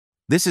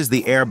This is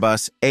the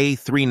Airbus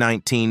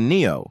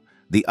A319neo,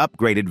 the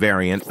upgraded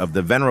variant of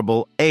the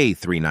venerable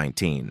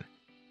A319.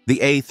 The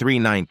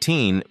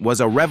A319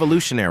 was a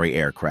revolutionary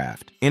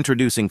aircraft,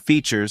 introducing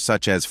features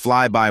such as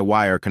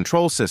fly-by-wire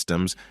control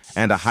systems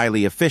and a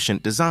highly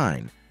efficient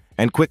design,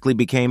 and quickly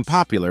became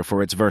popular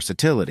for its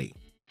versatility.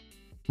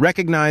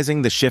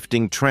 Recognizing the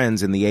shifting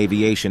trends in the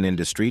aviation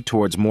industry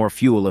towards more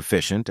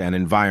fuel-efficient and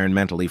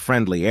environmentally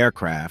friendly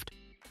aircraft,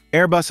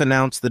 Airbus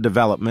announced the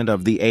development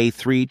of the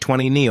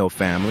A320neo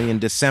family in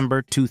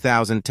December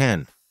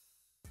 2010.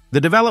 The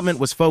development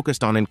was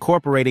focused on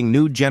incorporating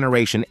new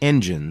generation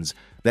engines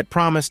that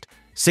promised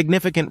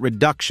significant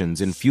reductions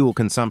in fuel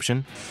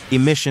consumption,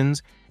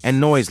 emissions, and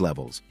noise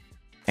levels,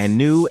 and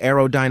new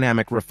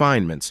aerodynamic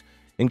refinements,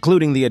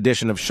 including the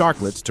addition of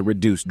sharklets to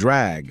reduce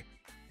drag.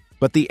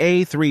 But the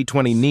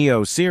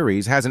A320neo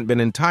series hasn't been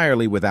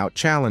entirely without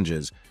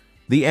challenges.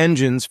 The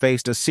engines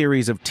faced a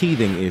series of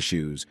teething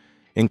issues,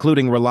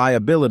 including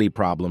reliability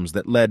problems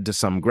that led to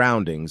some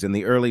groundings in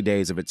the early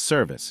days of its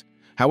service.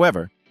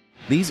 However,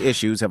 these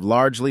issues have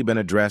largely been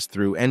addressed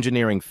through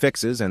engineering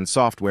fixes and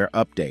software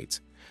updates.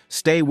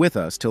 Stay with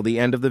us till the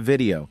end of the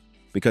video,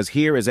 because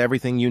here is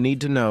everything you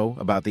need to know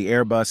about the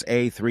Airbus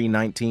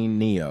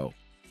A319neo.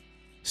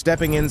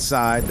 Stepping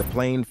inside, the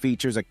plane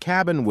features a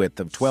cabin width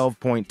of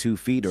 12.2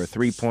 feet or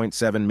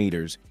 3.7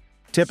 meters,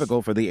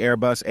 typical for the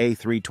Airbus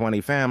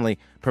A320 family,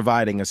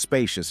 providing a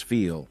spacious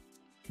feel.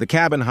 The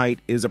cabin height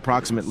is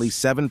approximately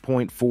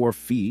 7.4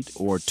 feet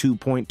or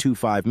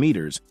 2.25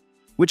 meters,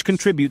 which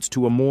contributes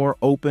to a more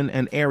open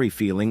and airy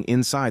feeling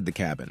inside the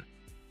cabin.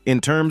 In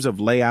terms of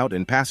layout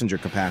and passenger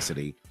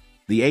capacity,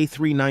 the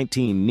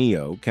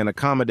A319neo can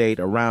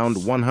accommodate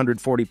around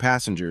 140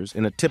 passengers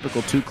in a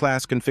typical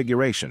two-class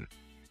configuration.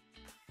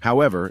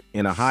 However,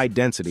 in a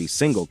high-density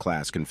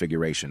single-class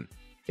configuration,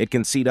 it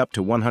can seat up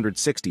to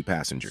 160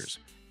 passengers.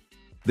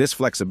 This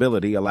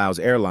flexibility allows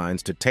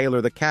airlines to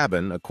tailor the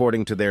cabin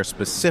according to their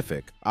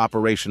specific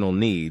operational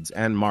needs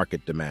and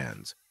market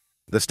demands.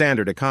 The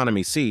standard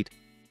economy seat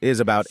is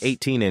about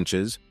 18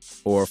 inches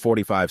or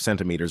 45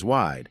 centimeters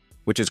wide,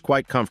 which is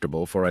quite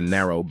comfortable for a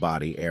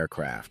narrow-body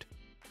aircraft.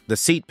 The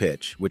seat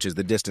pitch, which is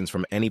the distance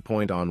from any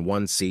point on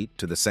one seat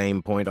to the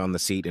same point on the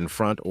seat in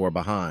front or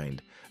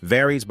behind,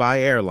 varies by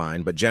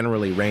airline but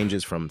generally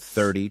ranges from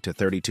 30 to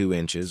 32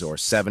 inches or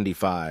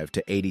 75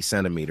 to 80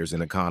 centimeters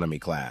in economy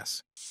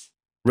class.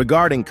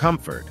 Regarding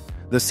comfort,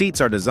 the seats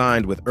are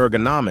designed with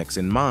ergonomics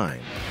in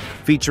mind,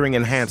 featuring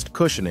enhanced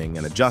cushioning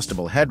and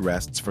adjustable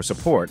headrests for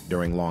support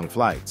during long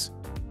flights.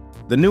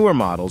 The newer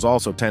models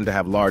also tend to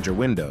have larger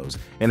windows,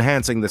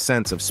 enhancing the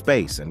sense of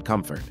space and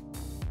comfort.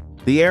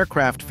 The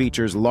aircraft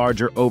features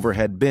larger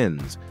overhead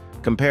bins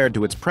compared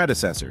to its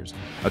predecessors,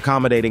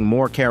 accommodating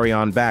more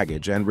carry-on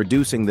baggage and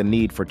reducing the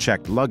need for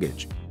checked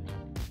luggage.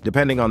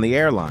 Depending on the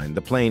airline,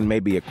 the plane may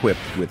be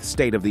equipped with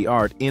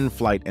state-of-the-art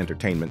in-flight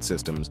entertainment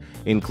systems,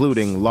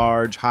 including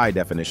large,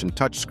 high-definition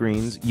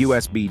touchscreens,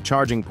 USB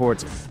charging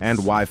ports, and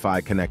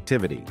Wi-Fi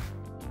connectivity.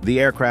 The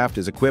aircraft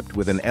is equipped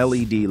with an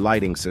LED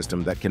lighting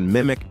system that can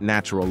mimic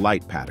natural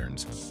light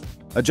patterns,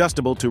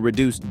 adjustable to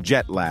reduce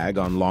jet lag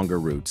on longer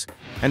routes,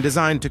 and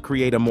designed to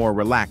create a more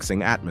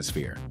relaxing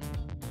atmosphere.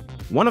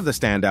 One of the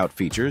standout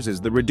features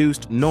is the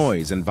reduced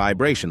noise and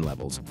vibration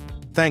levels,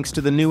 thanks to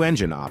the new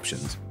engine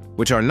options,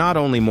 which are not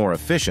only more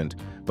efficient,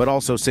 but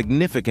also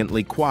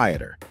significantly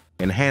quieter,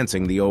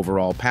 enhancing the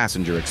overall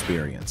passenger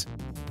experience.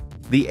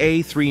 The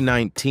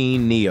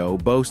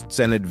A319neo boasts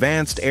an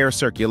advanced air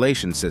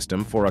circulation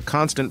system for a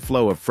constant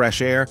flow of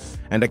fresh air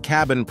and a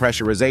cabin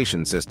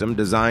pressurization system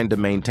designed to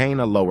maintain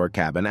a lower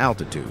cabin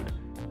altitude.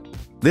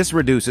 This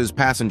reduces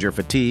passenger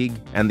fatigue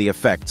and the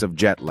effects of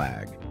jet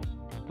lag.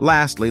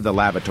 Lastly, the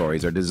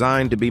lavatories are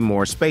designed to be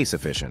more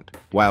space-efficient,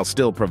 while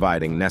still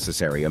providing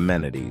necessary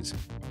amenities.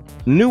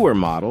 Newer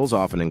models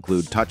often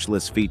include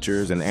touchless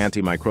features and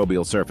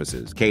antimicrobial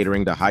surfaces,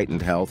 catering to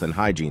heightened health and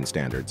hygiene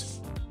standards.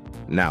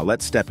 Now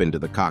let's step into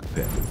the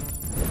cockpit.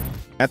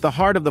 At the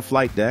heart of the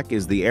flight deck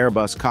is the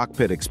Airbus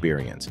Cockpit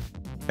experience,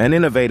 an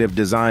innovative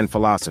design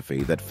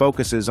philosophy that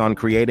focuses on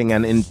creating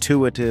an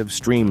intuitive,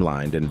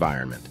 streamlined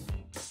environment.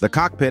 The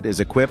cockpit is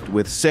equipped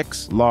with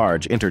 6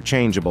 large,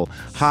 interchangeable,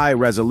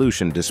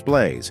 high-resolution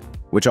displays,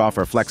 which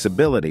offer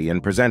flexibility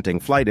in presenting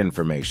flight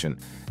information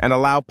and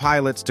allow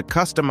pilots to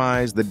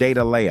customize the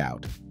data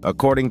layout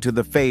according to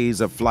the phase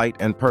of flight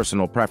and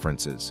personal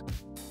preferences.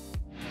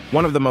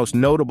 One of the most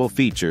notable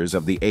features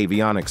of the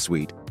avionics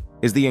suite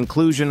is the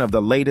inclusion of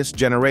the latest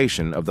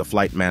generation of the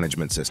flight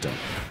management system,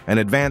 an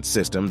advanced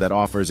system that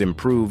offers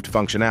improved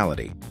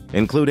functionality,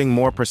 including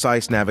more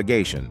precise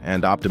navigation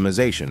and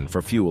optimization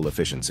for fuel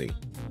efficiency.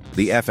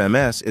 The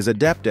FMS is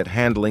adept at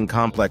handling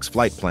complex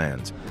flight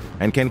plans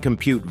and can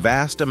compute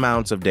vast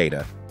amounts of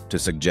data to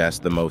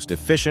suggest the most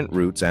efficient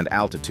routes and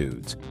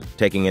altitudes,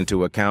 taking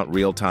into account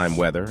real-time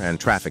weather and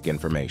traffic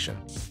information.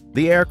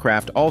 The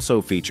aircraft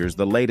also features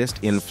the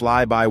latest in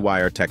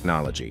fly-by-wire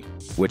technology,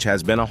 which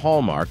has been a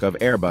hallmark of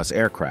Airbus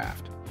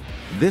aircraft.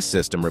 This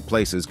system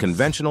replaces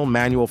conventional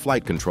manual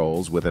flight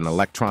controls with an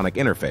electronic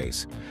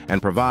interface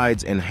and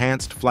provides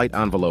enhanced flight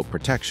envelope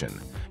protection,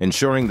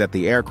 ensuring that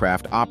the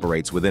aircraft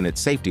operates within its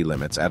safety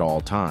limits at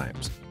all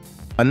times.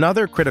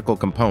 Another critical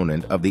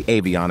component of the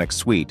avionics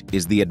suite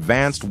is the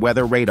Advanced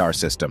Weather Radar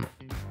System.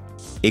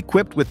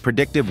 Equipped with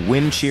predictive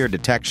wind shear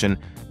detection,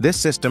 this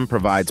system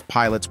provides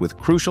pilots with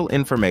crucial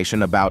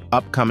information about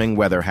upcoming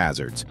weather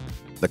hazards.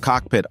 The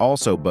cockpit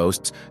also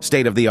boasts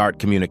state-of-the-art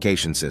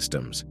communication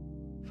systems.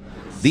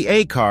 The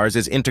A-Cars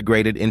is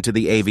integrated into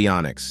the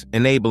avionics,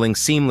 enabling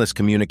seamless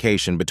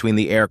communication between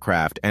the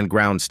aircraft and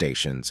ground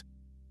stations,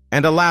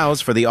 and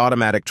allows for the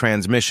automatic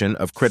transmission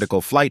of critical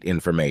flight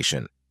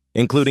information,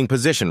 including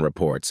position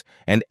reports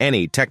and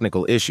any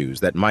technical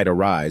issues that might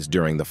arise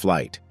during the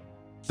flight.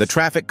 The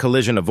traffic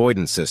collision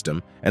avoidance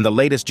system and the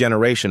latest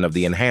generation of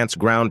the enhanced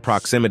ground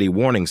proximity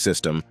warning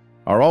system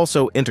are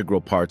also integral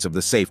parts of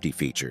the safety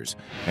features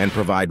and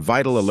provide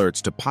vital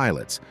alerts to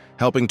pilots,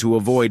 helping to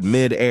avoid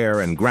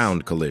mid-air and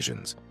ground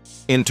collisions.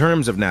 In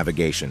terms of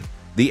navigation,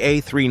 the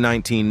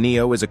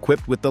A319neo is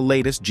equipped with the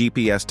latest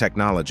GPS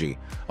technology,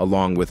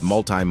 along with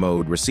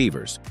multi-mode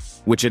receivers,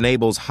 which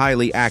enables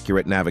highly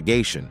accurate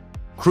navigation,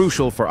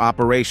 crucial for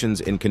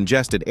operations in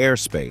congested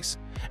airspace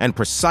and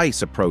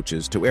precise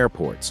approaches to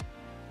airports.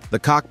 The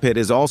cockpit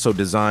is also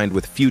designed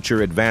with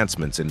future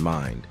advancements in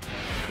mind.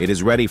 It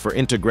is ready for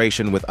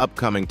integration with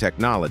upcoming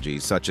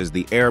technologies such as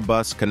the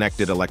Airbus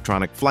Connected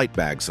Electronic Flight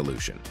Bag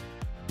solution,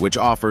 which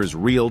offers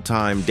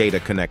real-time data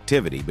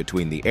connectivity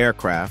between the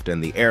aircraft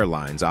and the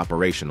airline's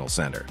operational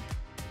center.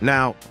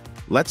 Now,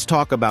 let's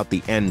talk about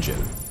the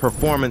engine,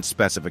 performance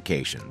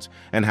specifications,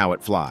 and how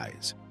it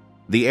flies.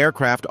 The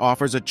aircraft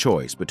offers a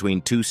choice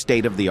between two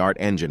state-of-the-art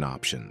engine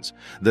options,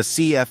 the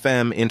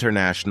CFM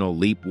International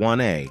LEAP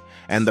 1A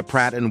and the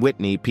Pratt &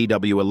 Whitney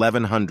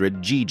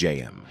PW1100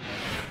 GJM.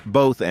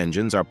 Both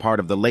engines are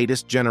part of the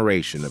latest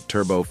generation of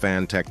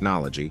turbofan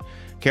technology,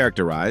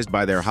 characterized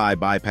by their high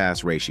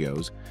bypass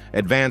ratios,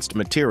 advanced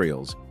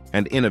materials,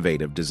 and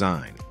innovative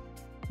design.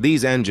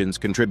 These engines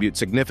contribute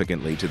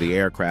significantly to the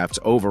aircraft's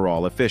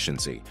overall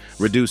efficiency,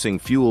 reducing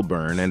fuel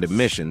burn and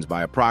emissions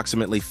by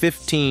approximately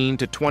 15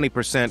 to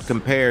 20%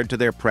 compared to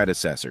their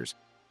predecessors.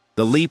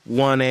 The LEAP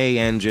 1A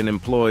engine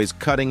employs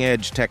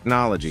cutting-edge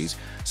technologies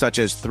such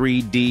as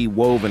 3D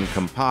woven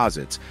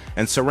composites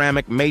and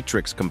ceramic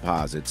matrix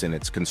composites in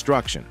its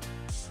construction.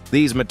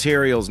 These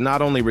materials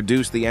not only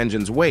reduce the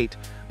engine's weight,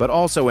 but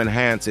also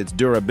enhance its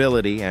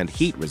durability and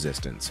heat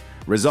resistance,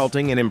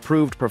 resulting in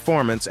improved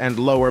performance and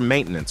lower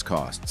maintenance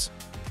costs.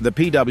 The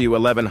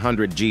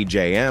PW1100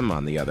 GJM,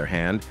 on the other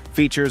hand,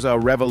 features a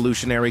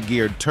revolutionary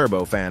geared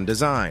turbofan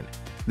design.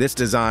 This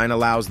design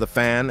allows the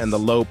fan and the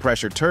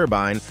low-pressure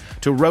turbine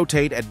to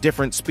rotate at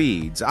different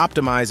speeds,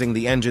 optimizing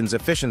the engine's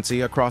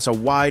efficiency across a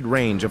wide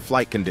range of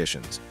flight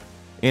conditions.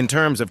 In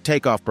terms of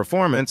takeoff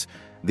performance,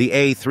 the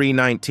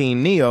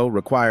A319neo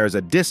requires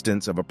a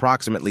distance of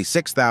approximately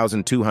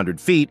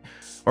 6,200 feet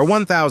or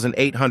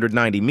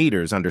 1,890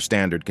 meters under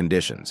standard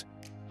conditions.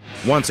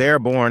 Once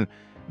airborne,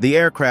 the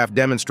aircraft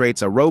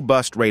demonstrates a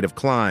robust rate of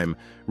climb,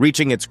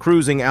 reaching its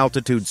cruising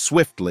altitude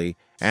swiftly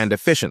and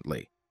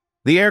efficiently.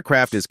 The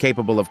aircraft is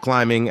capable of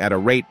climbing at a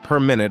rate per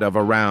minute of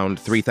around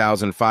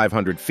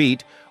 3,500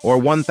 feet or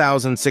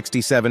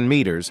 1,067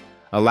 meters,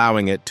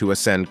 allowing it to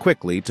ascend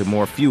quickly to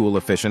more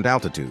fuel-efficient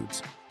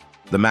altitudes.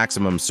 The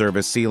maximum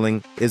service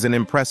ceiling is an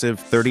impressive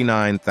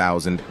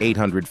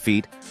 39,800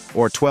 feet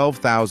or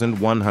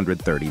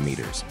 12,130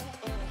 meters.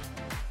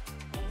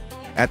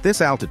 At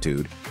this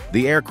altitude,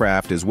 the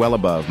aircraft is well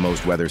above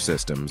most weather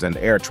systems and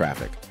air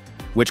traffic,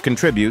 which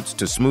contributes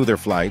to smoother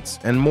flights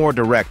and more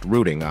direct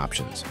routing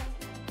options.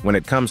 When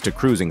it comes to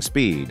cruising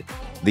speed,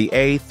 the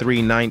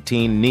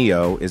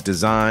A319neo is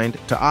designed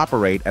to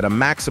operate at a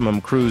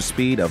maximum cruise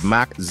speed of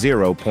Mach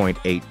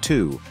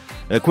 0.82,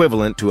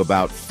 equivalent to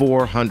about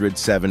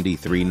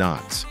 473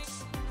 knots.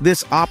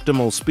 This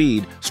optimal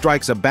speed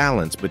strikes a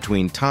balance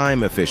between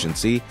time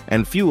efficiency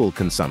and fuel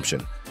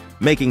consumption,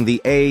 making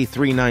the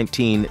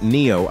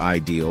A319neo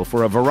ideal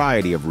for a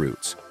variety of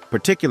routes,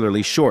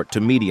 particularly short to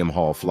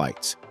medium-haul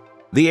flights.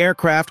 The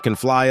aircraft can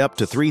fly up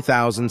to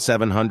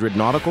 3,700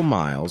 nautical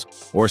miles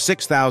or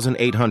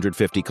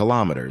 6,850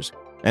 kilometers,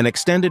 an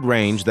extended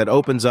range that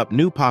opens up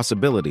new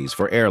possibilities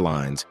for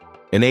airlines,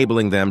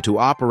 enabling them to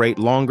operate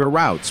longer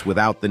routes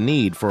without the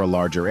need for a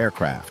larger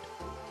aircraft.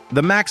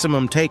 The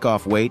maximum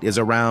takeoff weight is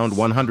around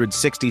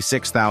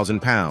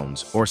 166,000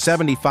 pounds or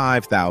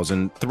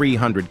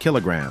 75,300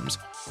 kilograms,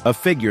 a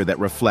figure that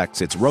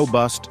reflects its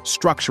robust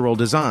structural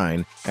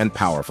design and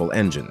powerful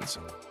engines.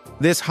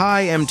 This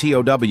high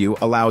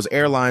MTOW allows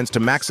airlines to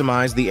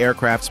maximize the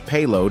aircraft's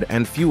payload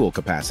and fuel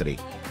capacity,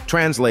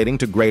 translating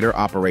to greater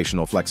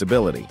operational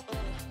flexibility.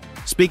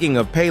 Speaking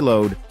of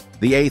payload,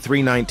 the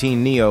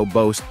A319neo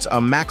boasts a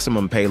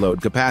maximum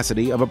payload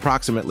capacity of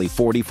approximately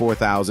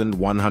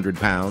 44,100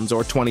 pounds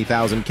or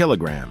 20,000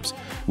 kilograms,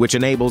 which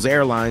enables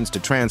airlines to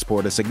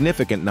transport a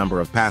significant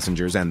number of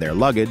passengers and their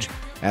luggage,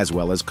 as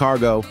well as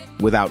cargo,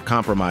 without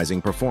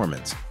compromising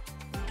performance.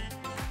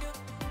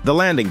 The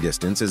landing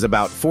distance is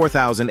about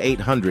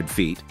 4,800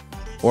 feet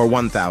or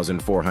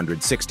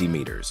 1,460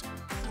 meters.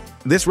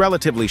 This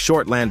relatively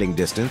short landing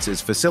distance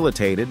is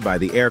facilitated by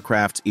the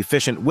aircraft's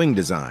efficient wing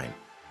design,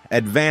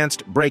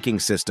 advanced braking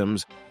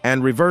systems,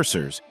 and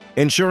reversers,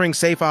 ensuring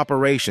safe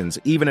operations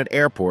even at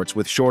airports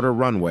with shorter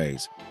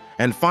runways.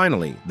 And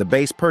finally, the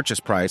base purchase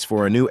price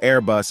for a new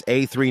Airbus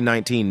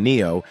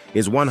A319neo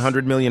is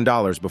 $100 million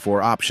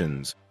before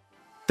options.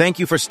 Thank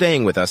you for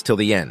staying with us till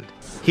the end.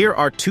 Here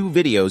are 2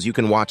 videos you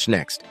can watch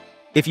next.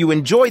 If you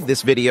enjoyed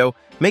this video,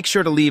 make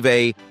sure to leave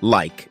a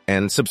like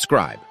and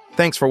subscribe.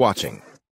 Thanks for watching.